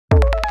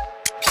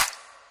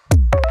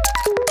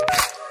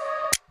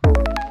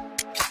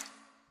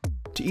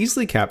To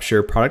easily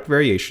capture product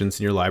variations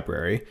in your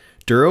library,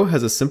 Duro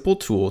has a simple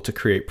tool to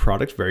create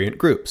product variant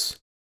groups.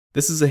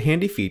 This is a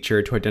handy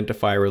feature to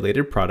identify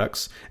related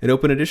products and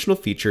open additional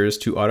features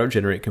to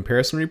auto-generate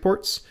comparison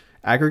reports,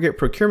 aggregate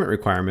procurement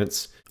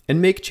requirements,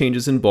 and make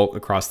changes in bulk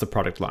across the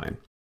product line.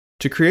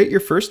 To create your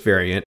first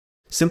variant,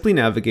 simply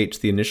navigate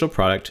to the initial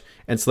product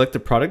and select the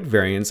product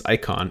variants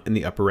icon in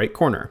the upper right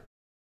corner.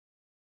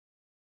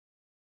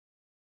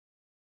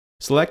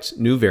 Select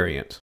New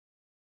Variant.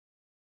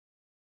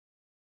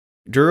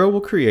 Duro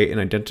will create an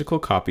identical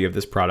copy of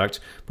this product,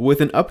 but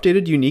with an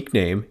updated unique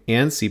name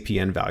and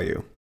CPN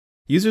value.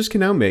 Users can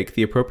now make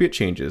the appropriate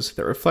changes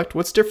that reflect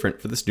what's different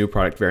for this new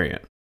product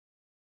variant.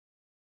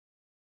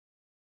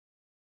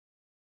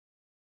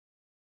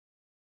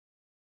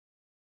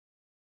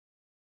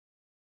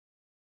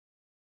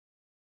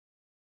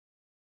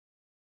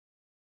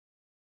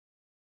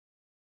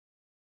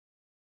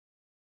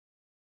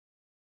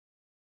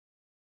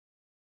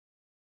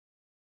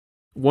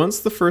 Once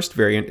the first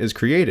variant is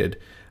created,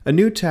 a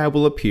new tab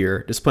will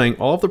appear displaying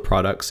all of the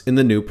products in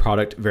the new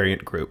product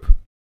variant group.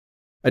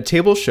 A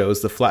table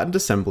shows the flattened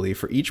assembly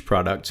for each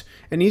product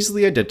and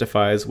easily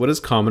identifies what is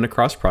common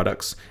across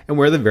products and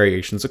where the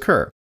variations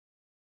occur.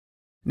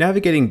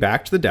 Navigating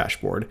back to the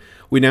dashboard,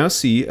 we now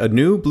see a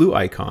new blue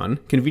icon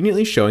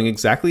conveniently showing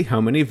exactly how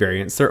many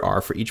variants there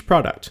are for each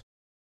product.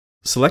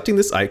 Selecting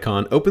this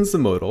icon opens the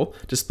modal,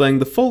 displaying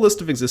the full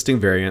list of existing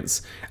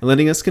variants and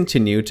letting us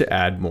continue to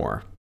add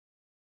more.